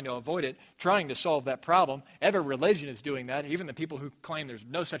all trying to avoid it, trying to solve that problem. Every religion is doing that. Even the people who claim there's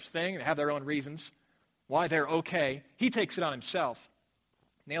no such thing, they have their own reasons why they're okay. He takes it on himself,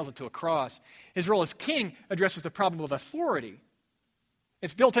 nails it to a cross. His role as king addresses the problem of authority.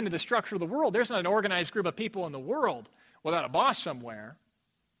 It's built into the structure of the world. There's not an organized group of people in the world without a boss somewhere.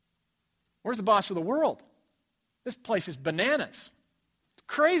 Where's the boss of the world? This place is bananas. It's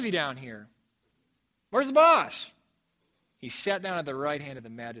crazy down here. Where's the boss? He sat down at the right hand of the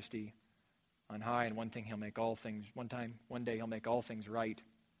majesty on high, and one day he'll make all things right.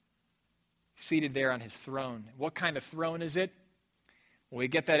 Seated there on his throne. What kind of throne is it? Well, we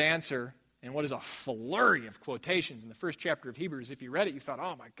get that answer in what is a flurry of quotations in the first chapter of Hebrews. If you read it, you thought,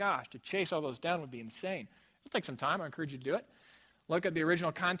 oh my gosh, to chase all those down would be insane. It'll take some time. I encourage you to do it. Look at the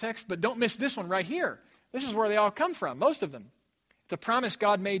original context, but don't miss this one right here. This is where they all come from, most of them. It's a promise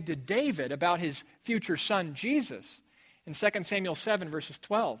God made to David about his future son, Jesus. In 2 Samuel 7, verses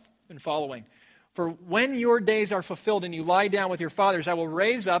 12 and following. For when your days are fulfilled and you lie down with your fathers, I will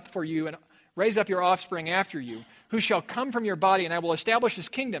raise up for you and raise up your offspring after you, who shall come from your body, and I will establish his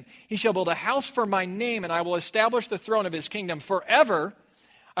kingdom. He shall build a house for my name, and I will establish the throne of his kingdom forever.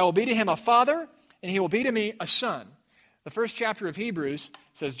 I will be to him a father, and he will be to me a son. The first chapter of Hebrews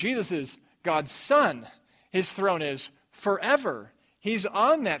says Jesus is God's son. His throne is forever. He's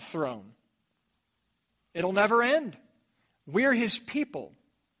on that throne. It'll never end. We're his people.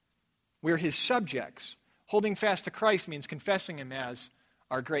 We're his subjects. Holding fast to Christ means confessing him as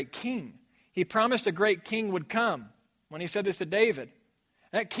our great king. He promised a great king would come when he said this to David.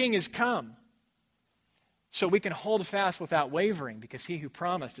 That king has come. So we can hold fast without wavering because he who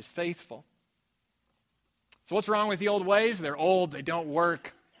promised is faithful. So what's wrong with the old ways? They're old. They don't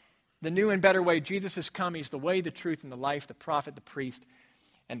work. The new and better way, Jesus has come. He's the way, the truth, and the life, the prophet, the priest,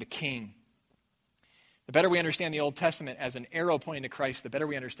 and the king. The better we understand the Old Testament as an arrow pointing to Christ, the better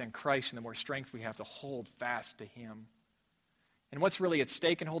we understand Christ and the more strength we have to hold fast to him. And what's really at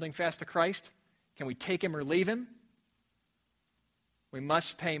stake in holding fast to Christ? Can we take him or leave him? We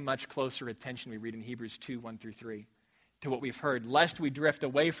must pay much closer attention, we read in Hebrews 2, 1 through 3, to what we've heard, lest we drift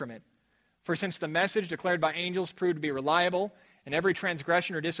away from it. For since the message declared by angels proved to be reliable, and every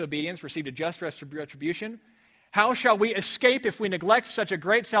transgression or disobedience received a just retribution, how shall we escape if we neglect such a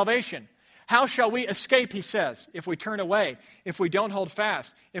great salvation? How shall we escape, he says, if we turn away, if we don't hold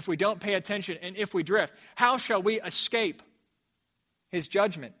fast, if we don't pay attention, and if we drift? How shall we escape his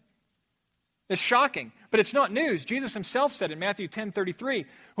judgment? It's shocking, but it's not news. Jesus himself said in Matthew 10:33,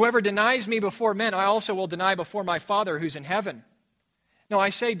 whoever denies me before men, I also will deny before my Father who's in heaven. No, I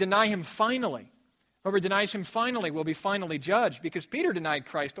say deny him finally. Whoever denies him finally will be finally judged, because Peter denied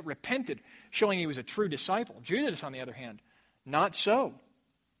Christ but repented, showing he was a true disciple. Judas, on the other hand, not so.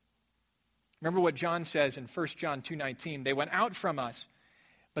 Remember what John says in 1 John 2:19, they went out from us,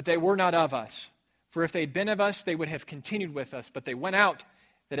 but they were not of us. For if they'd been of us, they would have continued with us, but they went out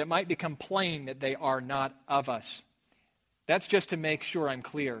that it might become plain that they are not of us. That's just to make sure I'm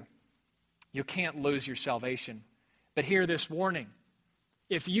clear. You can't lose your salvation. But hear this warning.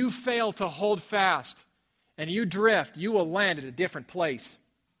 If you fail to hold fast and you drift, you will land at a different place.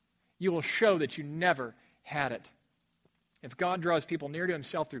 You will show that you never had it. If God draws people near to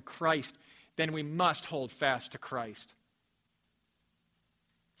himself through Christ, then we must hold fast to Christ.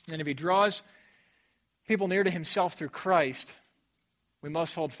 And if he draws people near to himself through Christ, we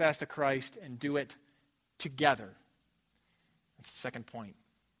must hold fast to Christ and do it together. That's the second point.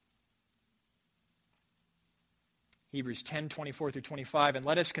 Hebrews 10:24 through 25, and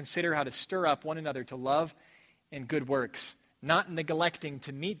let us consider how to stir up one another to love and good works, not neglecting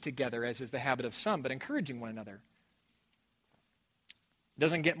to meet together as is the habit of some, but encouraging one another. It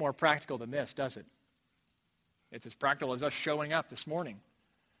doesn't get more practical than this, does it? It's as practical as us showing up this morning.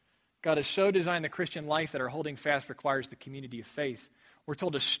 God has so designed the Christian life that our holding fast requires the community of faith. We're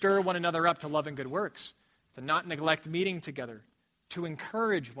told to stir one another up to love and good works, to not neglect meeting together, to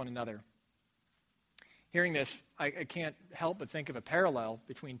encourage one another. Hearing this, I can't help but think of a parallel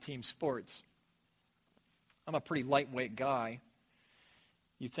between team sports. I'm a pretty lightweight guy.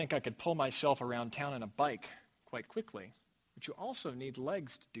 You'd think I could pull myself around town on a bike quite quickly, but you also need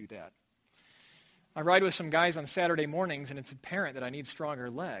legs to do that. I ride with some guys on Saturday mornings, and it's apparent that I need stronger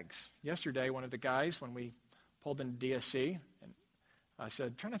legs. Yesterday, one of the guys, when we pulled into DSC, and I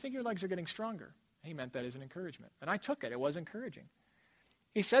said, trying to think your legs are getting stronger. He meant that as an encouragement. And I took it. It was encouraging.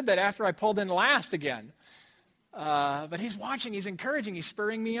 He said that after I pulled in last again. But he's watching. He's encouraging. He's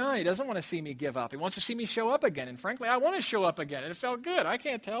spurring me on. He doesn't want to see me give up. He wants to see me show up again. And frankly, I want to show up again. And it felt good. I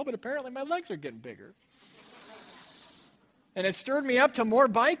can't tell, but apparently my legs are getting bigger. And it stirred me up to more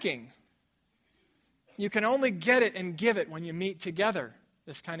biking. You can only get it and give it when you meet together.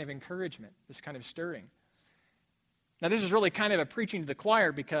 This kind of encouragement, this kind of stirring. Now, this is really kind of a preaching to the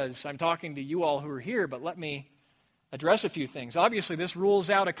choir because I'm talking to you all who are here, but let me address a few things. Obviously, this rules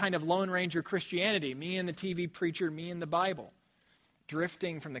out a kind of Lone Ranger Christianity, me and the TV preacher, me and the Bible,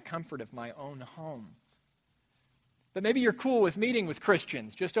 drifting from the comfort of my own home. But maybe you're cool with meeting with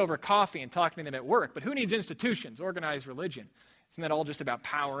Christians just over coffee and talking to them at work, but who needs institutions, organized religion? Isn't that all just about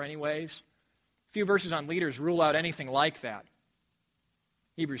power anyways? A few verses on leaders rule out anything like that.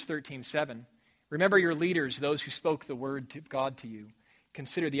 Hebrews 13:7. Remember your leaders, those who spoke the word of God to you.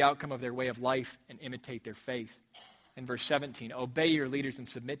 Consider the outcome of their way of life and imitate their faith. In verse 17, obey your leaders and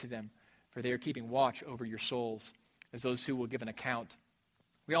submit to them, for they are keeping watch over your souls as those who will give an account.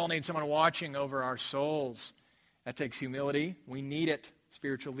 We all need someone watching over our souls. That takes humility. We need it,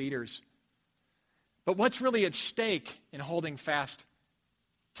 spiritual leaders. But what's really at stake in holding fast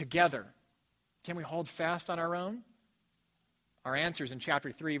together? Can we hold fast on our own? Our answer is in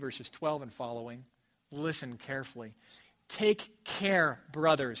chapter 3, verses 12 and following. Listen carefully. Take care,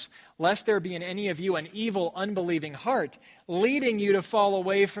 brothers, lest there be in any of you an evil, unbelieving heart, leading you to fall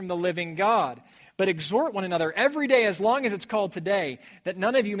away from the living God. But exhort one another every day, as long as it's called today, that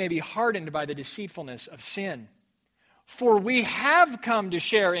none of you may be hardened by the deceitfulness of sin. For we have come to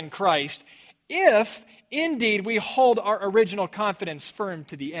share in Christ, if indeed we hold our original confidence firm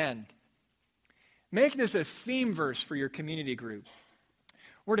to the end. Make this a theme verse for your community group.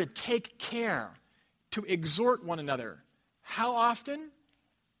 We're to take care, to exhort one another. How often?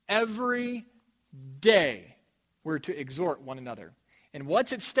 Every day we're to exhort one another. And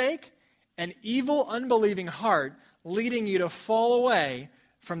what's at stake? An evil, unbelieving heart leading you to fall away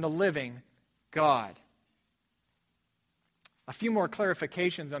from the living God. A few more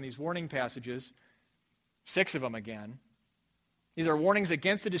clarifications on these warning passages. 6 of them again. These are warnings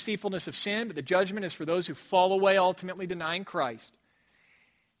against the deceitfulness of sin, but the judgment is for those who fall away, ultimately denying Christ.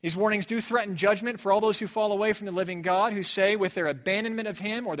 These warnings do threaten judgment for all those who fall away from the living God, who say with their abandonment of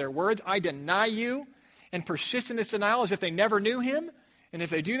him or their words, I deny you, and persist in this denial as if they never knew him. And if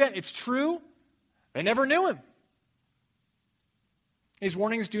they do that, it's true. They never knew him. These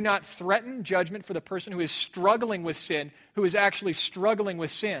warnings do not threaten judgment for the person who is struggling with sin, who is actually struggling with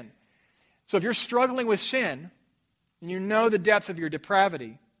sin. So if you're struggling with sin, and you know the depth of your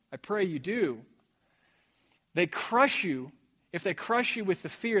depravity, I pray you do, they crush you. If they crush you with the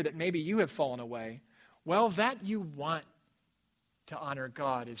fear that maybe you have fallen away, well, that you want to honor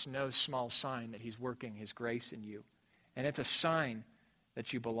God is no small sign that he's working his grace in you. And it's a sign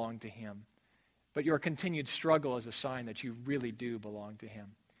that you belong to him. But your continued struggle is a sign that you really do belong to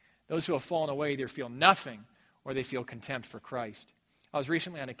him. Those who have fallen away either feel nothing or they feel contempt for Christ. I was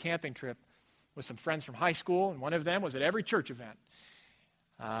recently on a camping trip with some friends from high school, and one of them was at every church event.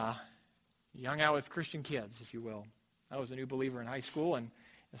 He hung out with Christian kids, if you will. I was a new believer in high school, and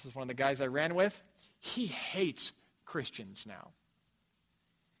this is one of the guys I ran with. He hates Christians now.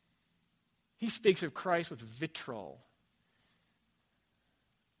 He speaks of Christ with vitriol.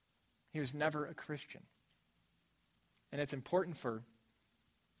 He was never a Christian. And it's important for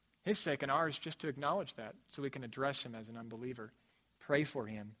his sake and ours just to acknowledge that so we can address him as an unbeliever, pray for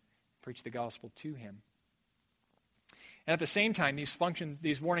him, preach the gospel to him. And at the same time,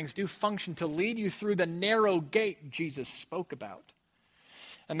 these warnings do function to lead you through the narrow gate Jesus spoke about.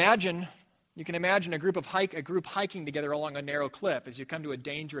 You can imagine a group hiking together along a narrow cliff. As you come to a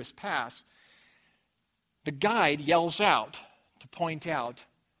dangerous pass, the guide yells out to point out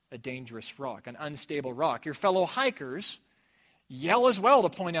a dangerous rock, an unstable rock. Your fellow hikers yell as well to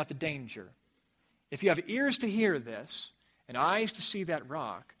point out the danger. If you have ears to hear this and eyes to see that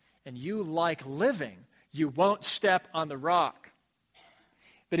rock, and you like living, you won't step on the rock.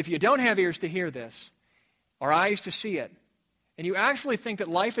 But if you don't have ears to hear this, or eyes to see it, and you actually think that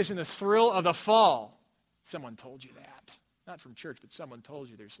life is in the thrill of the fall, someone told you that. Not from church, but someone told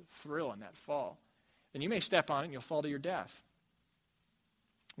you there's a thrill in that fall. Then you may step on it and you'll fall to your death.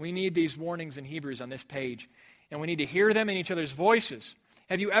 We need these warnings in Hebrews on this page, and we need to hear them in each other's voices.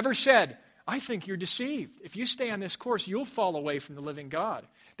 Have you ever said, I think you're deceived. If you stay on this course, you'll fall away from the living God.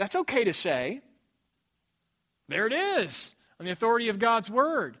 That's okay to say. There it is. on the authority of God's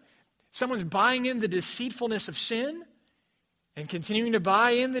word. Someone's buying into the deceitfulness of sin and continuing to buy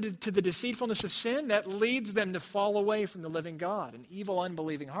into the deceitfulness of sin, that leads them to fall away from the living God, an evil,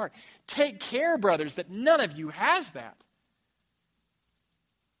 unbelieving heart. Take care, brothers, that none of you has that.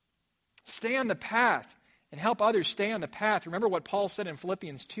 Stay on the path and help others stay on the path. Remember what Paul said in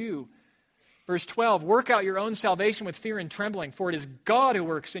Philippians 2, verse 12, work out your own salvation with fear and trembling, for it is God who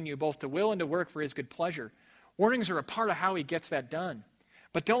works in you both to will and to work for his good pleasure. Warnings are a part of how he gets that done.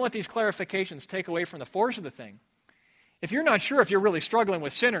 But don't let these clarifications take away from the force of the thing. If you're not sure if you're really struggling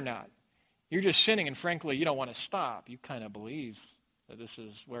with sin or not, you're just sinning and frankly you don't want to stop. You kind of believe that this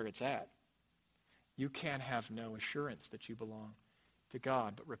is where it's at. You can have no assurance that you belong to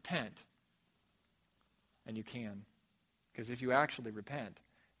God, but repent. And you can. Because if you actually repent,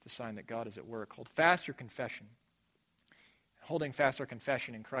 it's a sign that God is at work. Hold fast your confession. Holding fast our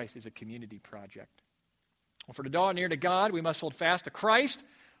confession in Christ is a community project. Well, for to draw near to God, we must hold fast to Christ,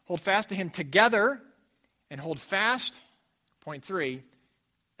 hold fast to him together, and hold fast, point 3,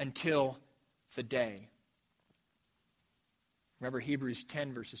 until the day. Remember Hebrews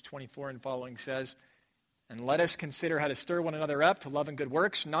 10, verses 24 and following says, and let us consider how to stir one another up to love and good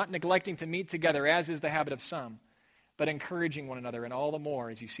works, not neglecting to meet together, as is the habit of some, but encouraging one another, and all the more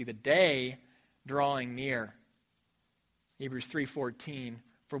as you see the day drawing near. Hebrews 3:14,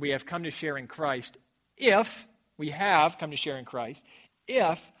 for we have come to share in Christ, if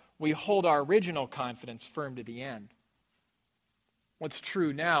we hold our original confidence firm to the end. What's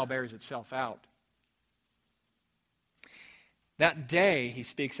true now bears itself out. That day he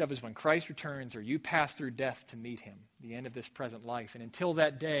speaks of is when Christ returns or you pass through death to meet him, the end of this present life. And until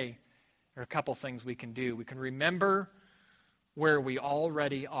that day, there are a couple things we can do. We can remember where we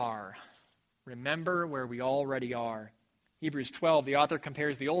already are. Remember where we already are. Hebrews 12, the author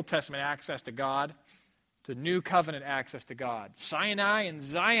compares the Old Testament access to God to New Covenant access to God. Sinai and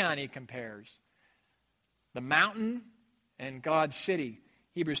Zion he compares. The mountain and God's city.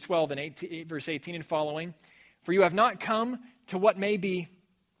 Hebrews 12 and 18, verse 18 and following. For you have not come to what may be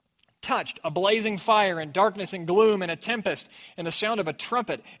touched, a blazing fire and darkness and gloom and a tempest and the sound of a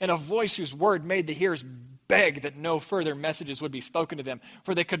trumpet and a voice whose word made the hearers beg that no further messages would be spoken to them,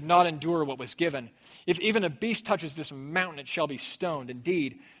 for they could not endure what was given. If even a beast touches this mountain, it shall be stoned.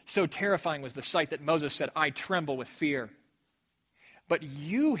 Indeed, so terrifying was the sight that Moses said, I tremble with fear. But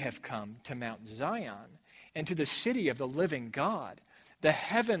you have come to Mount Zion and to the city of the living God, the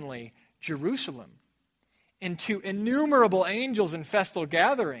heavenly Jerusalem, and to innumerable angels in festal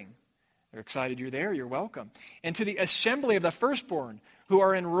gathering. They're excited you're there, you're welcome. And to the assembly of the firstborn who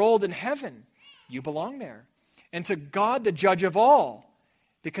are enrolled in heaven. You belong there. And to God, the judge of all,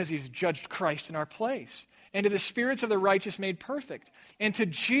 because he's judged Christ in our place. And to the spirits of the righteous made perfect. And to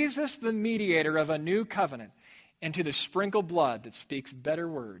Jesus, the mediator of a new covenant. And to the sprinkled blood that speaks better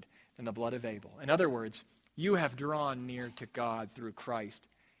word than the blood of Abel. In other words, you have drawn near to God through Christ.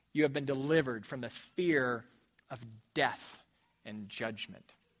 You have been delivered from the fear of death and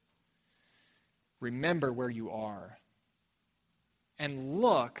judgment. Remember where you are. And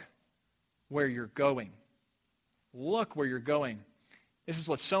look where you're going. Look where you're going. This is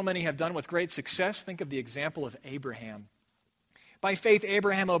what so many have done with great success. Think of the example of Abraham. By faith,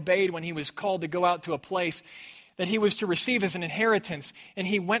 Abraham obeyed when he was called to go out to a place that he was to receive as an inheritance. And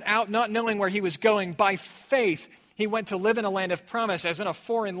he went out not knowing where he was going. By faith, he went to live in a land of promise, as in a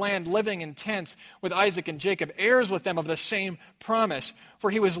foreign land, living in tents with Isaac and Jacob, heirs with them of the same promise. For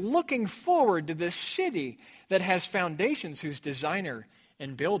he was looking forward to this city that has foundations, whose designer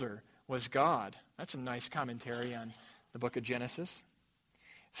and builder was God. That's some nice commentary on the book of Genesis.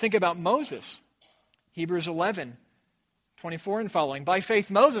 Think about Moses. Hebrews 11, 24 and following. By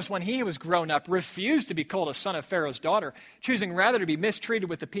faith, Moses, when he was grown up, refused to be called a son of Pharaoh's daughter, choosing rather to be mistreated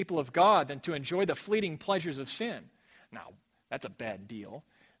with the people of God than to enjoy the fleeting pleasures of sin. Now, that's a bad deal.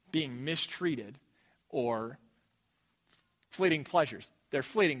 Being mistreated or fleeting pleasures. They're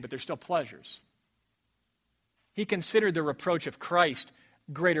fleeting, but they're still pleasures. He considered the reproach of Christ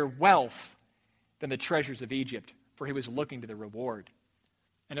greater wealth than the treasures of Egypt, for he was looking to the reward.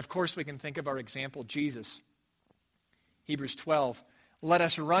 And of course, we can think of our example, Jesus. Hebrews 12, let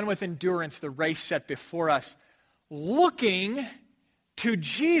us run with endurance the race set before us, looking to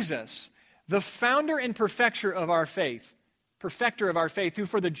Jesus, the founder and perfecter of our faith, who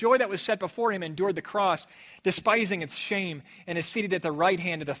for the joy that was set before him endured the cross, despising its shame, and is seated at the right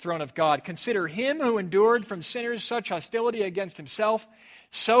hand of the throne of God. Consider him who endured from sinners such hostility against himself,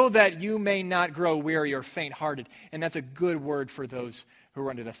 so that you may not grow weary or faint-hearted. And that's a good word for those who are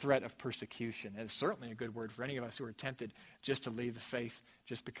under the threat of persecution. And it's certainly a good word for any of us who are tempted just to leave the faith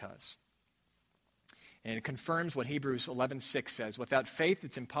just because. And it confirms what Hebrews 11:6 says. Without faith,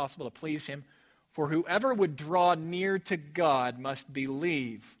 it's impossible to please him. For whoever would draw near to God must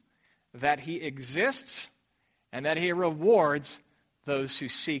believe that he exists and that he rewards those who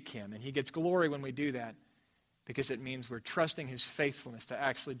seek him. And he gets glory when we do that because it means we're trusting his faithfulness to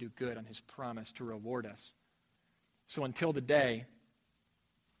actually do good on his promise to reward us. So until the day,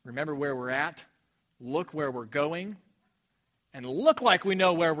 remember where we're at, look where we're going, and look like we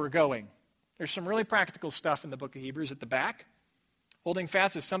know where we're going. There's some really practical stuff in the book of Hebrews at the back. Holding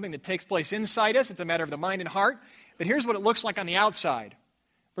fast is something that takes place inside us. It's a matter of the mind and heart. But here's what it looks like on the outside.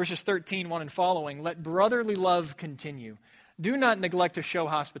 Verses 13, 1 and following. Let brotherly love continue. Do not neglect to show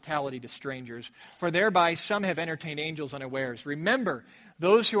hospitality to strangers, for thereby some have entertained angels unawares. Remember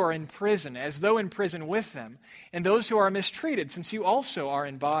those who are in prison, as though in prison with them, and those who are mistreated, since you also are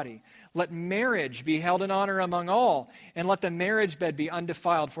in body. Let marriage be held in honor among all, and let the marriage bed be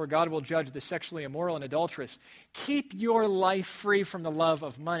undefiled, for God will judge the sexually immoral and adulterous. Keep your life free from the love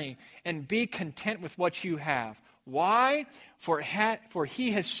of money, and be content with what you have. Why? For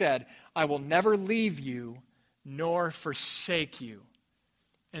he has said, I will never leave you nor forsake you.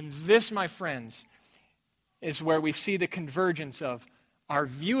 And this, my friends, is where we see the convergence of our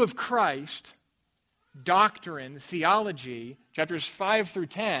view of Christ, doctrine, theology, chapters 5 through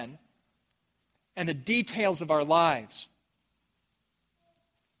 10, and the details of our lives.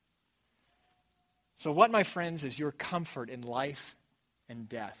 So what, my friends, is your comfort in life and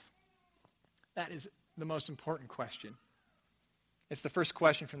death? That is the most important question. It's the first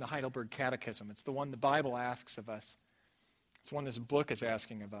question from the Heidelberg Catechism. It's the one the Bible asks of us. It's the one this book is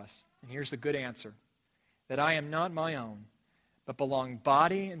asking of us. And here's the good answer. That I am not my own, but belong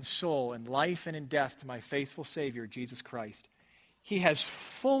body and soul in life and in death to my faithful Savior, Jesus Christ. He has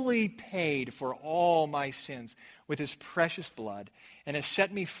fully paid for all my sins with his precious blood and has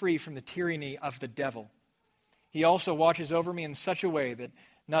set me free from the tyranny of the devil. He also watches over me in such a way that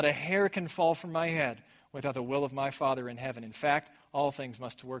not a hair can fall from my head without the will of my Father in heaven. In fact, all things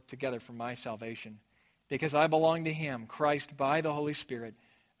must work together for my salvation. Because I belong to him, Christ, by the Holy Spirit,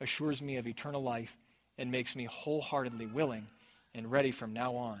 assures me of eternal life and makes me wholeheartedly willing and ready from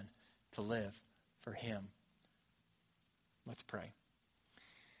now on to live for him. Let's pray.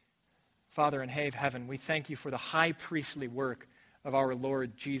 Father in heaven, we thank you for the high priestly work of our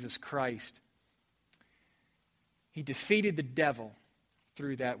Lord Jesus Christ. He defeated the devil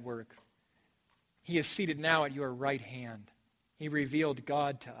through that work. He is seated now at your right hand. He revealed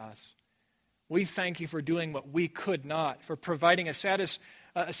God to us. We thank you for doing what we could not, for providing a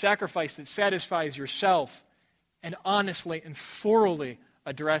sacrifice that satisfies yourself and honestly and thoroughly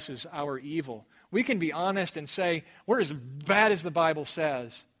addresses our evil. We can be honest and say, we're as bad as the Bible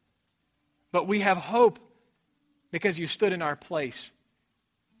says, but we have hope because you stood in our place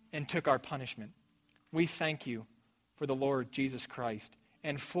and took our punishment. We thank you for the Lord Jesus Christ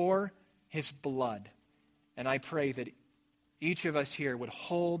and for his blood. And I pray that each of us here would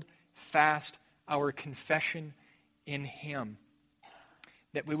hold fast our confession in him,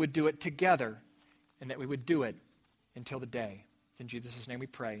 that we would do it together, and that we would do it until the day. It's in Jesus' name we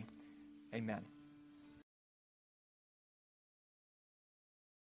pray. Amen.